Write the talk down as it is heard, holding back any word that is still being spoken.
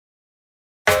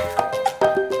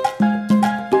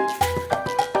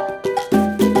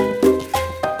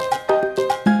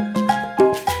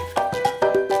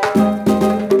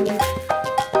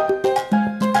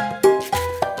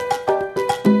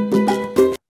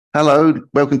Hello,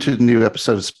 welcome to the new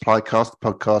episode of SupplyCast, the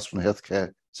podcast from the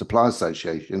Healthcare Supply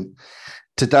Association.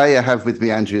 Today I have with me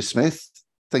Andrea Smith.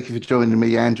 Thank you for joining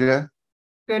me, Andrea.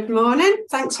 Good morning.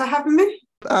 Thanks for having me.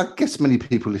 I guess many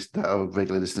people that are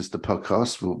regular listeners to the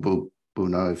podcast will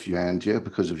know of you, Andrea,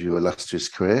 because of your illustrious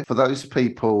career. For those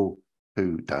people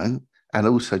who don't, and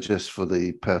also just for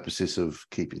the purposes of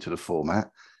keeping to the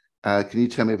format, can you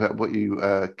tell me about what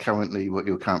your current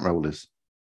role is?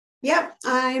 Yep,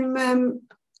 I'm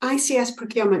ICS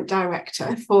Procurement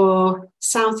Director for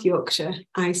South Yorkshire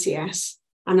ICS,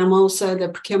 and I'm also the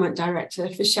Procurement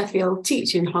Director for Sheffield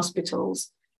Teaching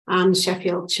Hospitals and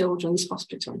Sheffield Children's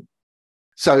Hospital.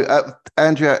 So,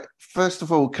 Andrea, first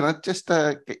of all, can I just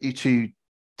get you to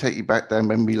take you back down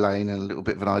memory lane and a little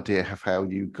bit of an idea of how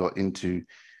you got into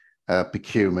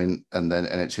procurement and then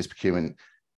NHS procurement?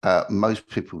 Most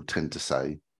people tend to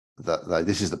say that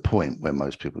this is the point where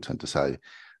most people tend to say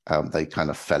they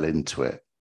kind of fell into it.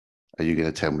 Are you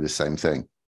going to tell me the same thing?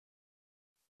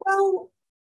 Well,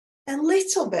 a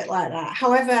little bit like that.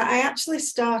 However, I actually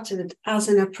started as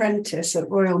an apprentice at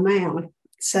Royal Mail.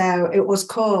 So it was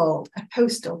called a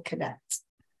postal cadet.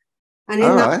 And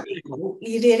in that role,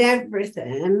 you did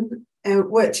everything,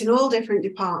 worked in all different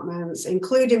departments,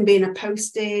 including being a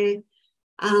postie.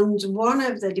 And one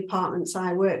of the departments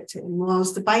I worked in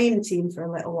was the buying team for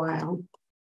a little while.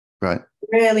 Right.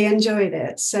 Really enjoyed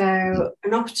it. So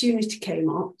an opportunity came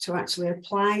up to actually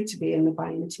apply to be in the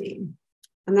buying team.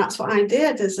 And that's what I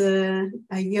did as a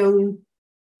young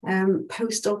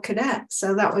postal cadet.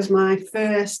 So that was my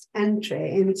first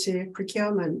entry into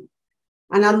procurement.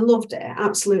 And I loved it,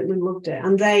 absolutely loved it.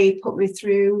 And they put me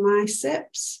through my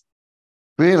SIPs.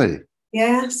 Really?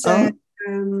 Yeah. So,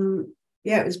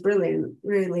 it was brilliant.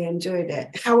 Really enjoyed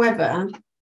it. However,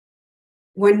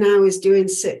 when I was doing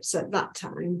SIPs at that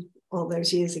time, all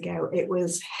those years ago, it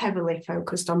was heavily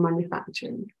focused on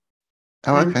manufacturing.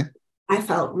 Oh, okay. I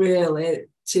felt really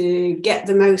to get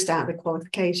the most out of the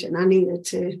qualification, I needed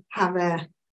to have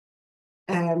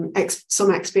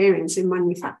some experience in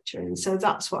manufacturing. So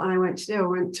that's what I went to do. I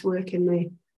went to work in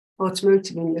the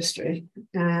automotive industry,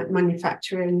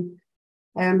 manufacturing.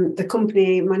 The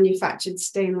company manufactured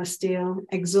stainless steel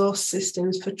exhaust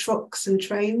systems for trucks and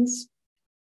trains.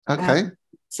 Okay.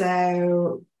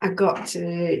 So I got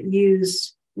to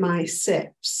use my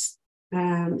SIPs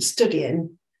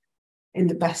studying in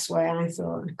the best way I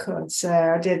thought I could. So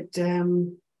I did,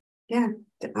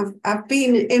 I've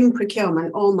been in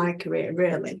procurement all my career,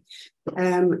 really,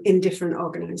 in different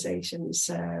organisations.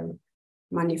 So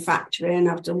manufacturing,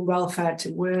 I've done welfare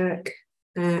to work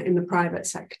in the private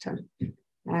sector.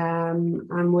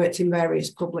 And worked in various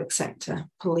public sector,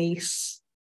 police,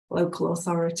 local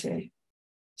authority.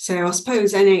 So I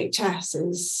suppose NHS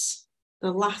is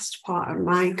the last part of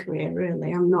my career,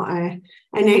 really. I'm not a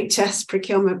NHS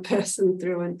procurement person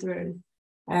through and through.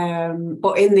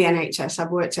 But in the NHS,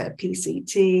 I've worked at a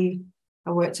PCT,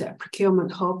 I worked at a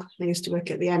procurement hub. I used to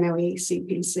work at the NOE,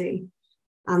 CPC,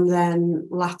 and then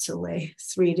latterly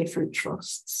 3 different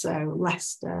trusts. So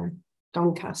Leicester,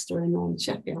 Doncaster, and then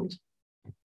Sheffield.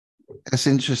 It's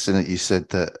interesting that you said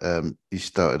that you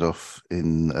started off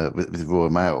in with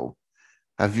Royal Mail.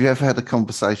 Have you ever had a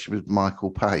conversation with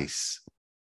Michael Pace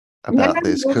about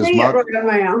this? Because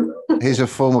he's a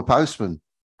former postman.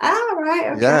 Ah,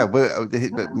 right. Okay. Yeah, but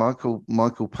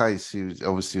Michael Pace, who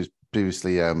obviously was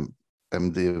previously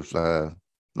MD of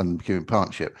London Procurement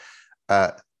Partnership.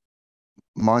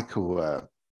 Michael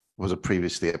was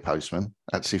previously a postman.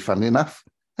 Actually, funnily enough.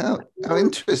 How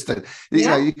interesting! You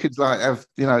know, you could have,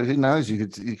 who knows? You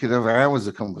could have hours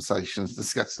of conversations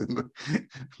discussing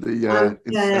the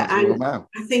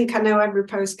I think I know every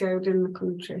postcode in the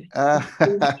country.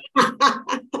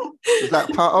 Is that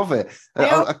part of it?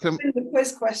 I can the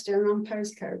quiz question on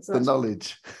postcodes. The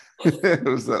knowledge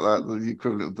was that like the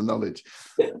equivalent of the knowledge?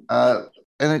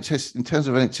 NHS, in terms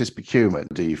of NHS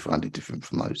procurement, do you find it different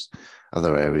from those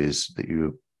other areas that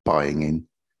you're buying in?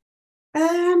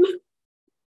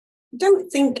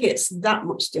 Don't think it's that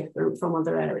much different from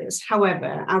other areas.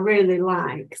 However, I really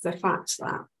like the fact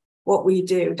that what we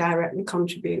do directly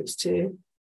contributes to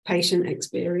patient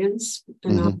experience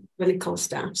and our clinical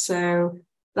staff. So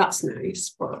that's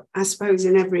nice. But I suppose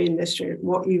in every industry,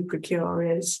 what you procure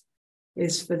is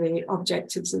for the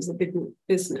objectives of the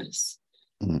business.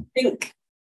 I think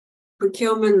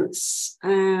procurement's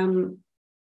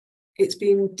it's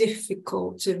been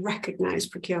difficult to recognise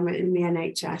procurement in the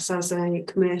NHS as a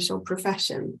commercial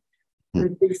profession. I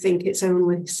do think it's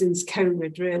only since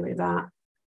COVID, really, that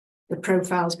the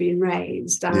profile's been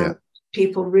raised and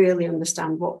people really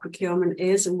understand what procurement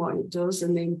is and what it does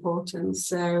and the importance.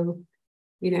 So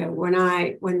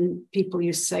when people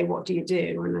used to say, what do you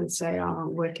do? And I'd say, oh, I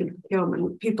work in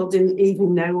procurement. People didn't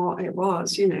even know what it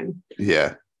was,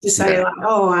 Yeah. To say like,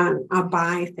 oh, I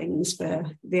buy things for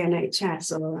the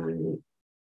NHS, or I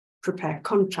prepare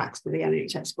contracts for the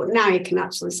NHS. But now you can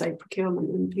actually say procurement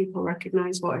and people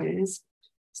recognise what it is.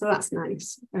 So that's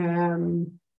nice.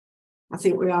 I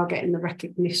think we are getting the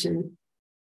recognition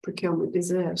procurement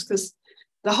deserves, because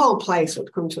the whole place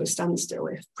would come to a standstill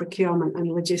if procurement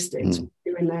and logistics were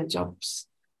doing their jobs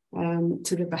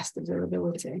to the best of their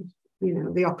ability.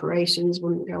 The operations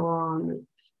wouldn't go on,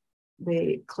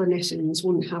 the clinicians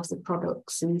wouldn't have the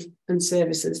products and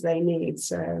services they need.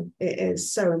 So it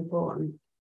is so important.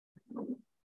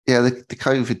 Yeah, the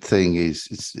COVID thing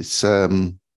it's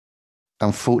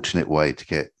unfortunate way to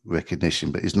get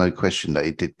recognition, but there's no question that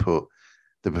it did put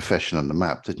the profession on the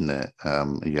map, didn't it?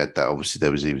 You had that, obviously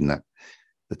there was even that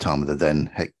the time of the then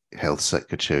health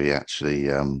secretary actually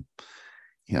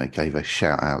gave a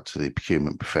shout out to the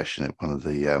procurement profession at one of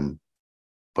the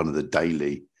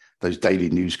daily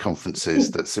news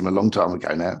conferences that seem a long time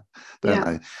ago now, don't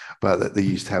they? But that they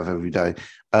used to have every day.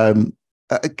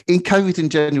 In COVID in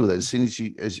general, then, as soon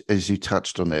as you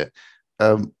touched on it,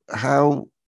 how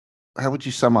would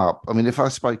you sum up? I mean, if I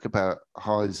spoke about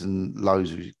highs and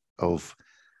lows of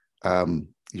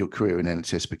your career in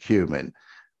NHS procurement,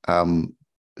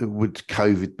 would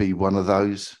COVID be one of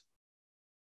those?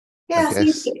 Yeah, I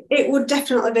think it would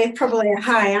definitely be probably a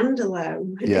high and a low.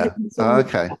 Yeah.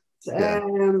 Okay.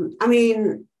 I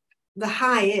mean, the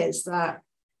high is that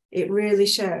it really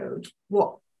showed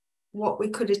what we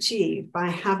could achieve by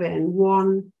having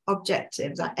one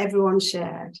objective that everyone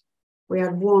shared. We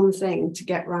had one thing to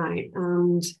get right,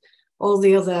 and all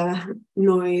the other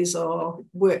noise or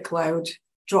workload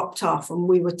dropped off, and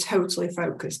we were totally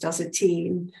focused as a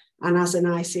team and as an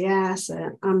ICS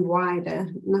and wider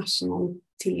national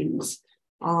teams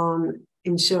on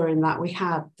ensuring that we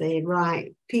had the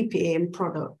right PPE and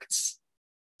products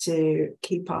to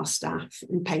keep our staff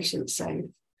and patients safe.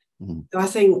 So I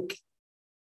think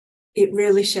it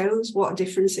really shows what a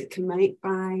difference it can make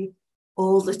by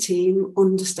all the team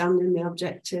understanding the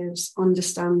objectives,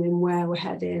 understanding where we're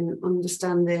heading,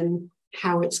 understanding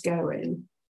how it's going.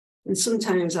 And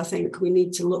sometimes I think we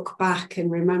need to look back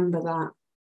and remember that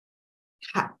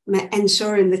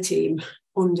ensuring the team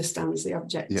understands the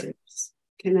objectives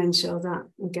can ensure that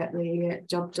we get the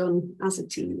job done as a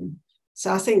team.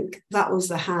 So I think that was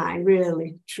the high,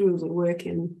 really, truly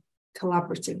working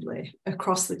collaboratively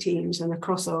across the teams and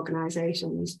across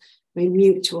organisations. I mean,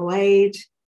 mutual aid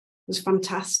was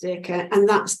fantastic, and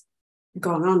that's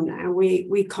gone on now.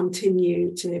 We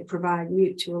continue to provide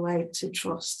mutual aid to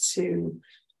trusts who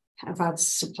have had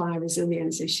supply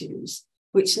resilience issues,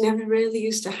 which never really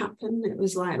used to happen. It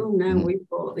was like, oh no, we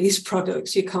bought these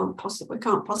products, we can't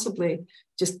possibly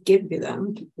just give you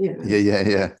them.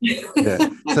 Yeah.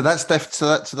 So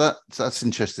that's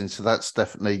interesting. So that's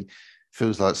definitely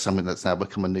feels like something that's now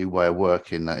become a new way of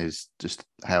working. That is just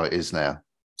how it is now.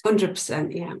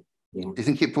 100%, yeah. Do you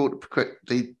think it brought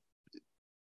the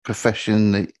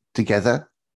profession together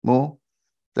more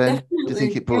then? Definitely, do you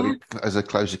think it brought it as a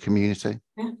closer community?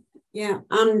 Yeah,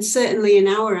 and certainly in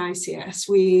our ICS,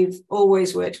 we've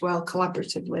always worked well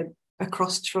collaboratively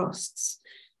across trusts.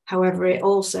 However, it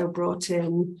also brought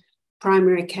in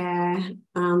primary care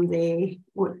and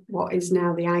what is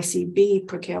now the ICB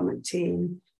procurement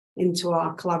team into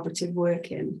our collaborative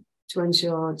working to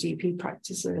ensure GP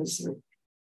practices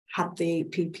had the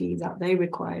PPE that they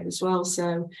required as well.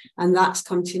 So, and that's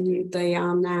continued. They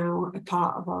are now a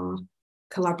part of our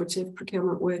collaborative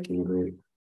procurement working group.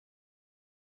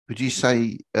 Would you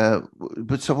say, so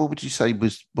what would you say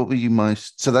what were you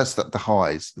most, so that's the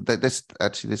highs.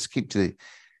 Let's keep to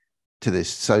this.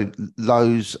 So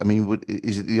lows, I mean,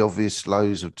 is it the obvious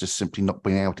lows of just simply not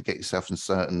being able to get yourself in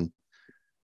certain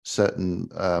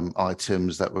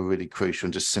items that were really crucial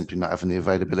and just simply not having the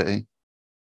availability?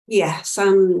 Yes,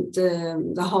 and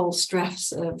the whole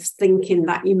stress of thinking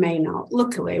that you may not.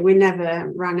 Luckily, we never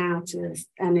ran out of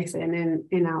anything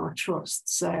in our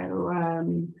trust. So,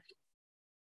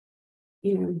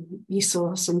 you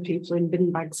saw some people in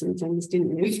bin bags and things,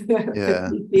 didn't you? Yeah.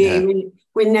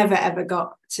 We never ever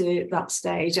got to that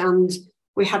stage, and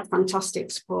we had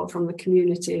fantastic support from the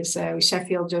community. So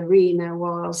Sheffield Arena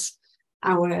was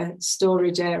our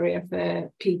storage area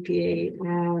for PPE,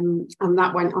 and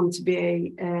that went on to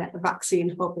be a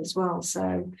vaccine hub as well.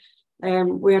 So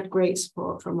we had great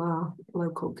support from our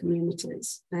local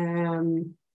communities. But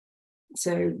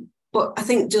I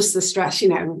think just the stress,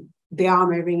 the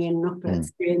army ringing up at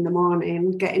 3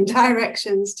 a.m, getting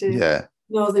directions to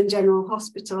Northern General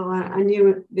Hospital. I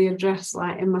knew the address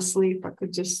like in my sleep. I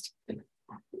could just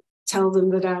tell them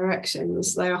the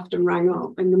directions, they often rang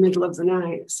up in the middle of the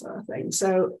night, sort of thing.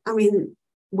 So, I mean,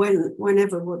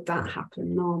 whenever would that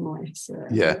happen normally? So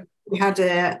Yeah. we had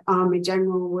an Army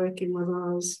General working with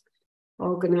us,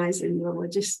 organising the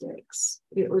logistics.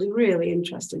 It was a really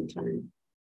interesting time.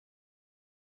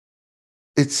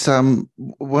 It's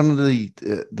one of the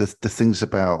things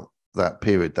about that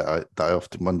period that I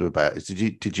often wonder about is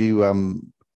did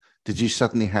you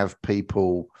suddenly have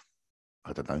people,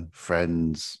 I don't know,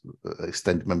 friends,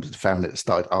 extended members of the family that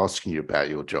started asking you about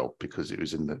your job because it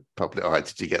was in the public eye?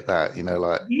 Did you get that?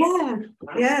 Like,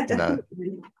 yeah,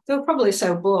 definitely. They were probably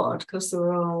so bored because they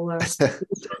were all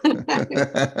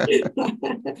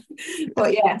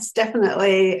but yes,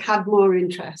 definitely had more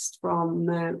interest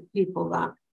from people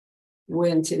that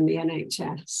weren't in the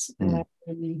NHS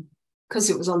because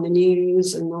it was on the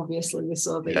news, and obviously we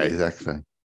saw the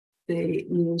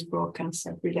news broadcasts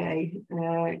every day,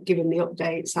 giving the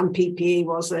updates, and PPE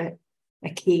was a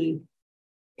key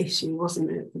issue,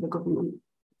 wasn't it, for the government?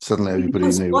 Suddenly everybody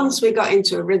knew. Once we got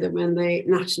into a rhythm and the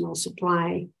national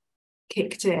supply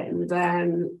kicked in,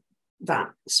 then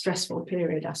that stressful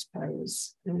period, I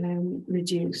suppose,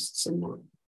 reduced somewhat.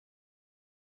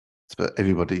 But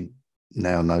everybody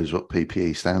now knows what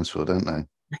PPE stands for, don't they?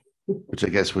 Which I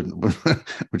guess wouldn't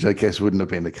have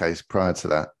been the case prior to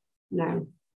that. No.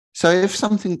 So if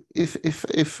something, if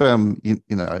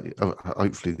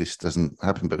hopefully this doesn't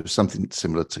happen, but if something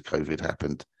similar to COVID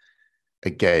happened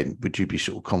again, would you be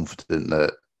sort of confident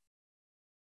that,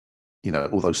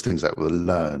 all those things that were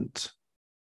learned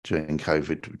during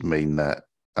COVID would mean that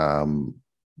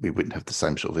we wouldn't have the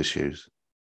same sort of issues?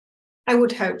 I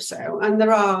would hope so. And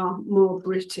there are more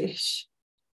British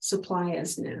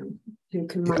suppliers now who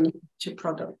can manufacture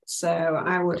products. So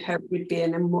I would hope we'd be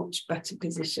in a much better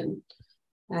position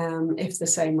if the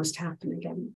same was to happen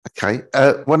again. Okay.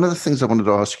 One of the things I wanted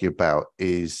to ask you about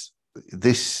is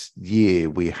this year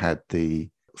we had the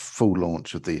full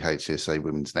launch of the HCSA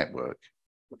Women's Network.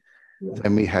 Yeah.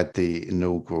 Then we had the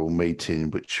inaugural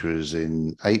meeting, which was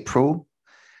in April.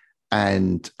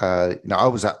 And I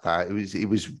was at that. It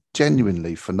was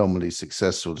genuinely phenomenally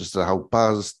successful. Just the whole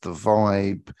buzz, the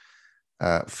vibe,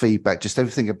 feedback, just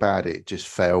everything about it just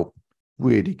felt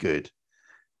really good.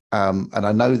 And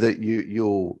I know that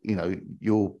you're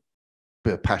a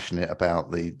bit passionate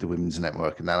about the Women's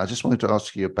Network and that. I just wanted to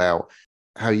ask you about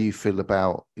how you feel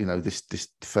about this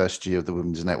first year of the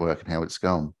Women's Network and how it's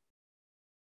gone.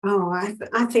 Oh,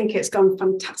 I think it's gone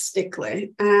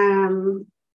fantastically.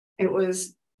 It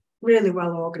was really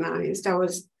well organised. I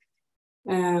was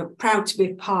proud to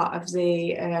be part of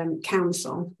the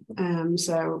council,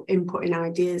 so inputting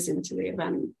ideas into the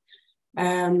event.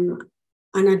 And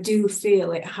I do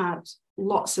feel it had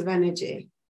lots of energy,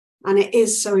 and it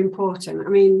is so important. I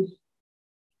mean,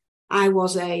 I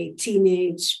was a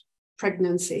teenage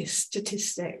pregnancy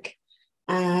statistic.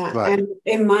 Right. And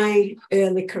in my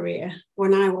early career,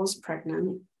 when I was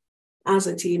pregnant as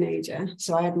a teenager,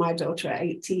 so I had my daughter at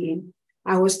 18,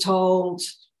 I was told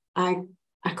I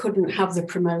couldn't have the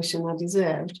promotion I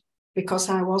deserved because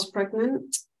I was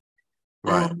pregnant.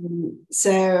 Right.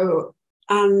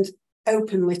 And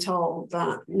openly told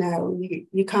that, no,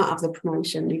 you can't have the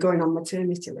promotion, you're going on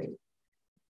maternity leave.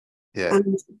 Yeah.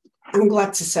 And I'm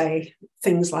glad to say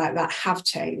things like that have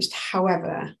changed.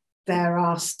 However, there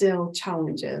are still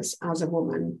challenges as a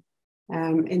woman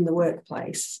in the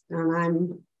workplace. And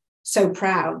I'm so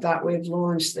proud that we've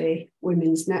launched the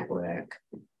Women's Network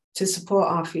to support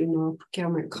our female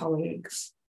procurement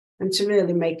colleagues and to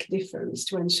really make a difference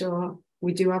to ensure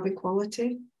we do have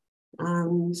equality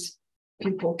and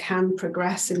people can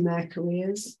progress in their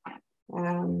careers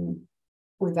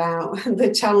without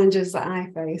the challenges that I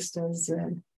faced as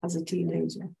a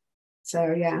teenager.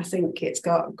 So, yeah, I think it's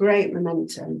got great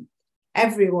momentum.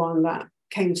 Everyone that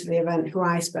came to the event who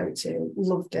I spoke to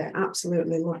loved it,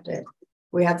 absolutely loved it.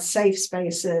 We had safe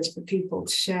spaces for people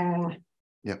to share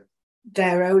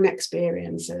their own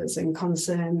experiences and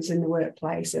concerns in the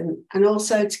workplace, and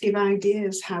also to give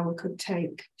ideas how we could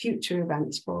take future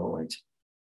events forward.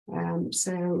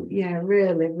 So, yeah,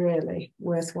 really, really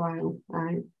worthwhile.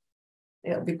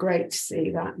 It'll be great to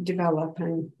see that develop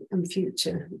and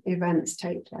future events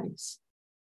take place.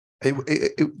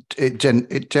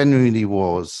 It genuinely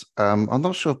was. I'm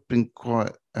not sure I've been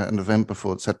quite at an event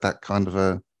before that's had that kind of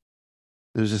a.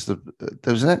 There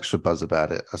was an extra buzz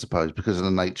about it, I suppose, because of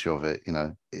the nature of it.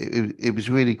 It was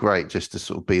really great just to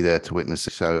sort of be there to witness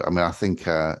it. So, I mean, I think,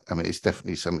 it's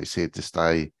definitely something that's here to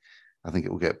stay. I think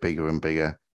it will get bigger and bigger.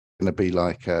 It's going to be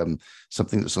like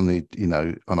something that's on the,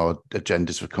 on our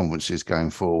agendas for conferences going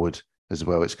forward as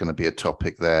well. It's going to be a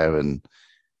topic there, and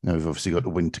we've obviously got the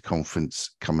winter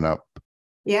conference coming up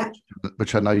Yeah,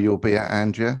 which I know you'll be at,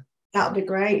 Andrea. that'll be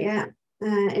great. Yeah,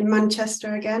 in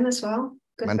Manchester again as well.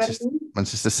 Good Manchester, venue.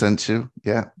 Manchester Central,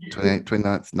 yeah, 28th,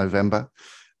 29th November.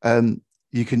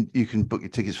 You can book your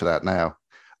tickets for that now.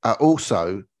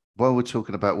 Also, while we're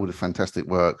talking about all the fantastic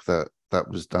work that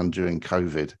was done during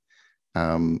COVID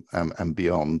and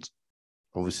beyond,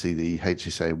 obviously the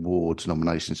HCSA Awards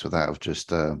nominations for that have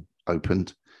just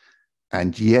opened.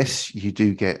 And yes, you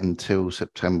do get until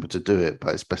September to do it,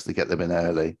 but it's best to get them in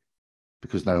early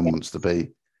because no one wants to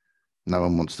be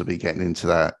getting into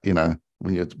that,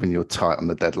 when you're tight on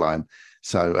the deadline.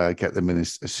 So get them in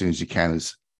as soon as you can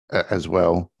as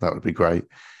well. That would be great.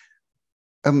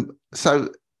 So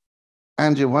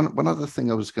Andrea, one other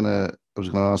thing I was gonna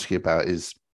ask you about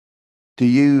is, do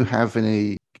you have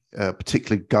any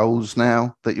particular goals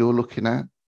now that you're looking at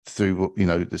through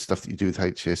the stuff that you do with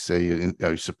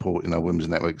HCSA, supporting our women's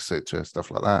network, etc.,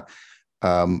 stuff like that,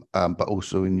 but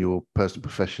also in your personal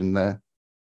profession there?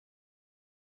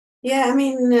 Yeah, I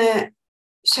mean,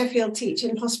 Sheffield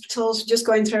Teaching Hospitals just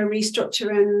going through a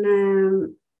restructure,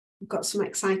 and got some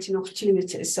exciting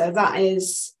opportunities. So that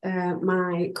is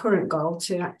my current goal,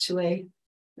 to actually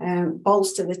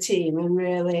bolster the team and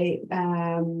really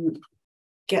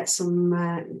get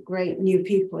some great new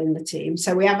people in the team.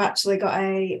 So we have actually got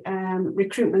a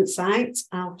recruitment site.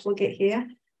 I'll plug it here.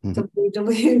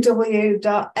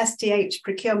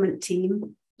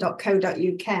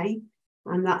 www.sthprocurementteam.co.uk,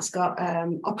 and that's got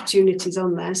opportunities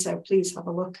on there. So please have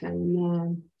a look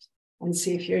and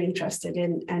see if you're interested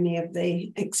in any of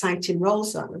the exciting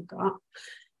roles that we've got.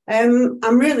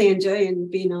 I'm really enjoying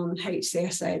being on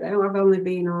HCSA though. I've only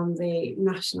been on the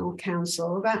National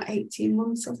Council about 18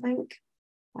 months, I think.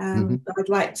 But I'd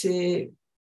like to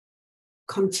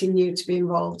continue to be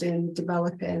involved in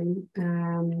developing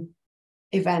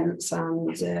events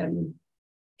and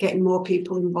getting more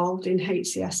people involved in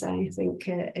HCSA. I think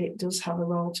it does have a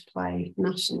role to play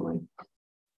nationally.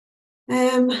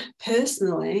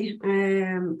 Personally,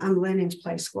 I'm learning to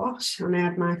play squash, and I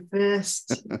had my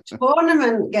first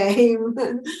tournament game.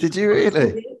 Did you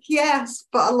really? Yes,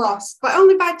 but I lost, but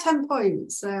only by 10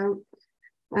 points. So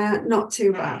not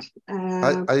too bad.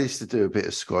 I used to do a bit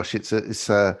of squash. It's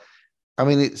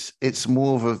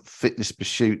more of a fitness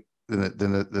pursuit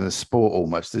than a sport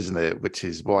almost, isn't it? Which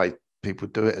is why people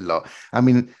do it a lot. I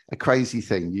mean, a crazy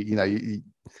thing, you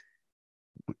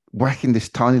whacking this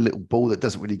tiny little ball that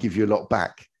doesn't really give you a lot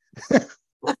back,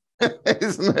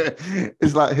 isn't it?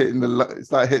 It's like hitting the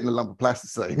lump of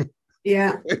plasticine.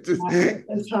 Yeah,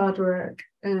 it's hard work,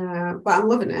 but I'm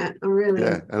loving it. I'm really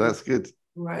that's good.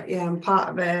 Right, yeah, I'm part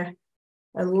of a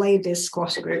ladies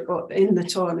squash group, but in the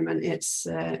tournament it's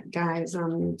guys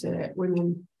and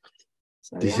women.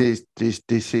 So, do you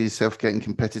see yourself getting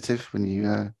competitive when you?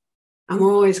 I'm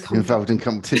always involved in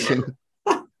competition.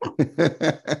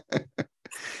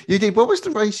 You did. What was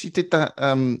the race you did? That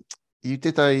you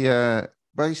did a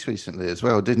race recently as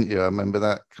well, didn't you? I remember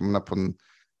that coming up on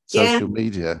social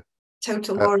media.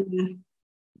 Total Warrior.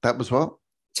 That was what?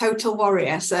 Total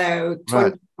Warrior. So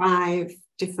 25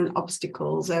 different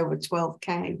obstacles over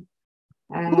 12K.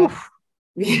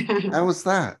 Yeah. How was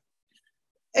that?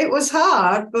 It was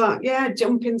hard, but yeah,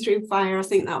 jumping through fire. I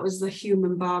think that was the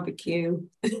human barbecue.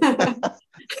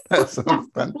 That sounds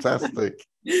fantastic.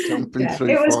 Jumping through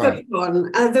fire. It was good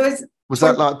fun. Was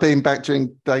that like being back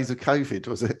during days of COVID?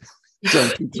 Was it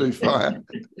jumping through fire?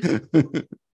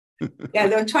 Yeah,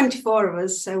 there were 24 of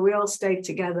us, so we all stayed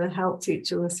together, helped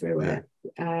each other through it.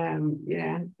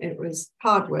 It was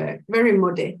hard work, very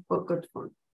muddy, but good fun.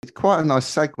 It's quite a nice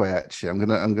segue, actually.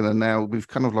 I'm gonna now. We've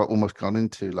kind of like almost gone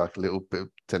into like a little bit of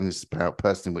telling us about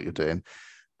personally what you're doing.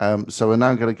 So we're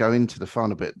now going to go into the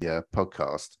final bit of the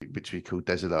podcast, which we call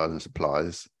Desert Island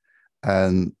Supplies,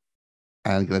 and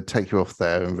I'm going to take you off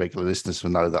there. And regular listeners will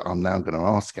know that I'm now going to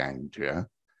ask Andrea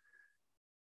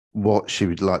what she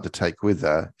would like to take with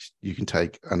her. You can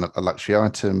take a luxury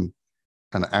item,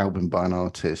 an album by an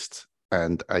artist,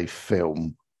 and a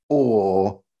film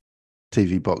or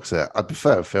TV box set. I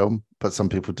prefer a film, but some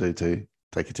people do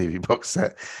take a TV box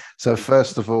set. So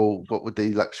first of all, what would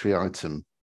the luxury item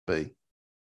be?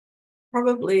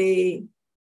 Probably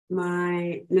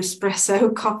my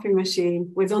Nespresso coffee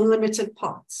machine with unlimited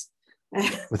pots.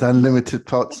 With unlimited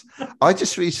pots. I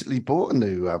just recently bought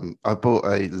I bought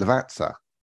a Lavazza.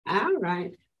 Oh,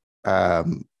 right.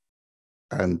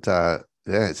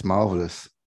 It's marvelous.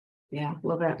 Yeah,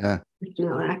 love it. Yeah.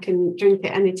 Definitely. I can drink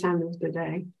it any time of the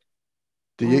day.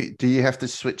 Do you have to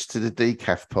switch to the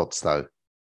decaf pods though?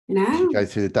 No. You go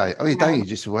through the day. Oh, you don't. You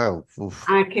just Oof.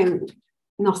 I can.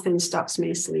 Nothing stops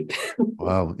me sleeping.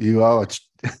 Well, you are a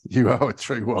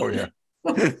true warrior.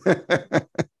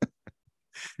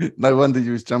 No wonder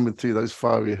you was jumping through those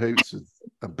fiery hoops with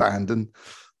abandon.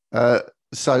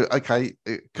 So, okay,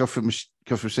 coffee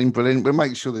machine, brilliant. We'll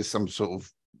make sure there's some sort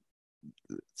of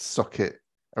socket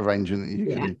arrangement that you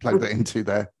can plug that into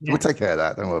there. Yeah. We'll take care of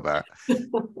that. Don't worry about it.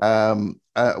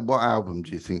 What album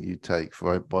do you think you'd take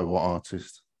by what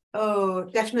artist? Oh,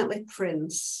 definitely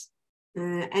Prince.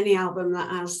 Any album that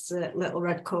has the Little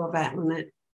Red Corvette on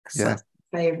it. Yeah. That's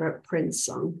my favourite Prince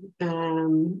song.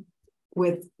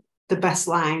 With the best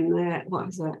line, what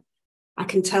is it? I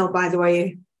can tell by the way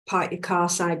you park your car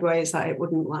sideways that it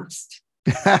wouldn't last.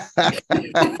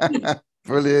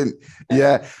 Brilliant.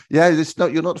 Yeah.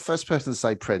 You're not the first person to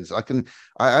say Prince. I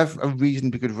have a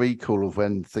reasonably good recall of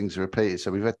when things are repeated.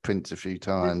 So we've had Prince a few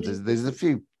times. There's a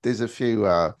few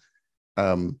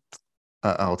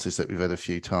artists that we've had a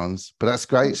few times, but that's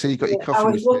great. So you got your coffee. I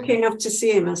was lucky enough to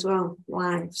see him as well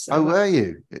live. So. Oh, were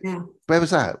you? Yeah. Where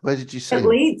was that? Where did you see him? At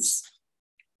Leeds.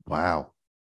 Wow.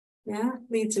 Yeah,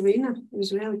 Leeds Arena. It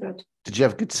was really good. Did you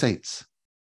have good seats?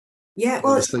 Yeah,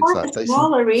 well, it's quite a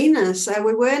small arena, so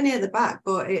we were near the back,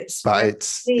 but it's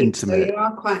intimate. So you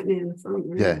are quite near the front.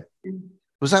 Really. Yeah.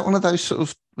 Was that one of those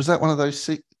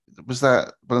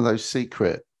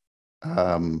secret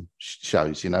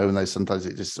shows? You know, and sometimes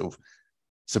it just sort of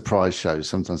surprise shows.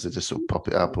 Sometimes they just sort of pop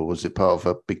it up, or was it part of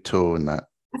a big tour and that?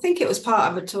 I think it was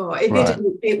part of a tour.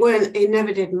 It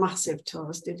never did massive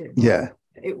tours, did it? Yeah.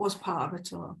 It was part of a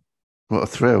tour. What a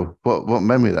thrill. What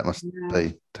memory that must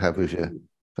be to have with you.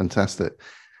 Fantastic.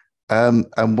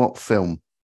 And what film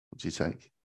would you take?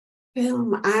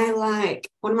 Film I like.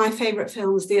 One of my favourite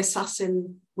films, The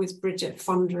Assassin, with Bridget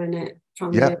Fonda in it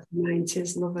from the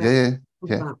 90s. Love it.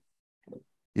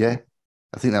 Yeah.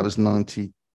 I think that was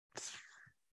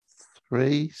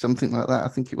 93, something like that. I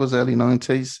think it was early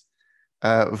 90s.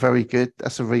 Very good.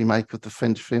 That's a remake of the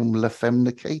French film La Femme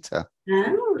Nikita.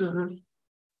 Oh,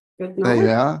 good knowledge. There you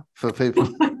are for people.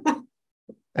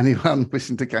 Anyone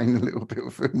wishing to gain a little bit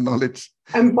of film knowledge.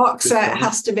 And Boxer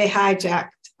has to be Hijacked.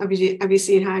 Have you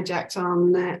seen Hijacked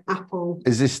on Apple?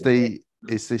 Is this the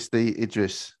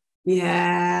Idris?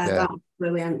 Yeah, that's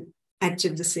brilliant. Edge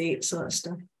of the seat sort of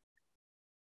stuff.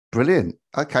 Brilliant.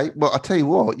 Okay, well, I'll tell you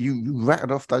what, you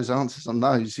rattled off those answers on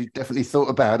those. You definitely thought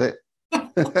about it.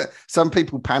 Some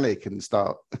people panic and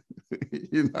start,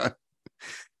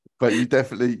 but you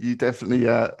definitely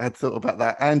had thought about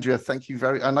that. Andrea, thank you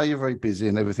I know you're very busy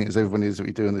and everything, as everyone is that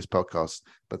we do in this podcast,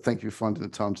 but thank you for finding the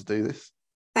time to do this.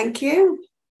 Thank you.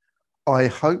 I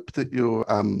hope that your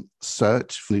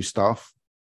search for new staff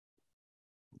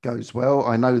goes well.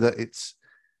 I know that it's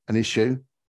an issue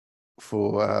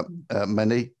for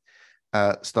many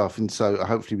staffing, so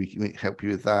hopefully we can help you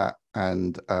with that,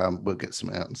 and we'll get some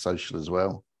out on social as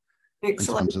well.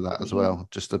 Excellent. In terms of that as well,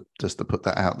 just to put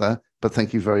that out there. But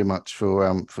thank you very much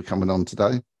for coming on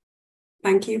today.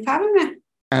 Thank you for having me.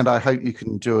 And I hope you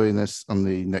can join us on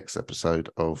the next episode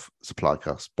of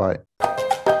SupplyCast. Bye.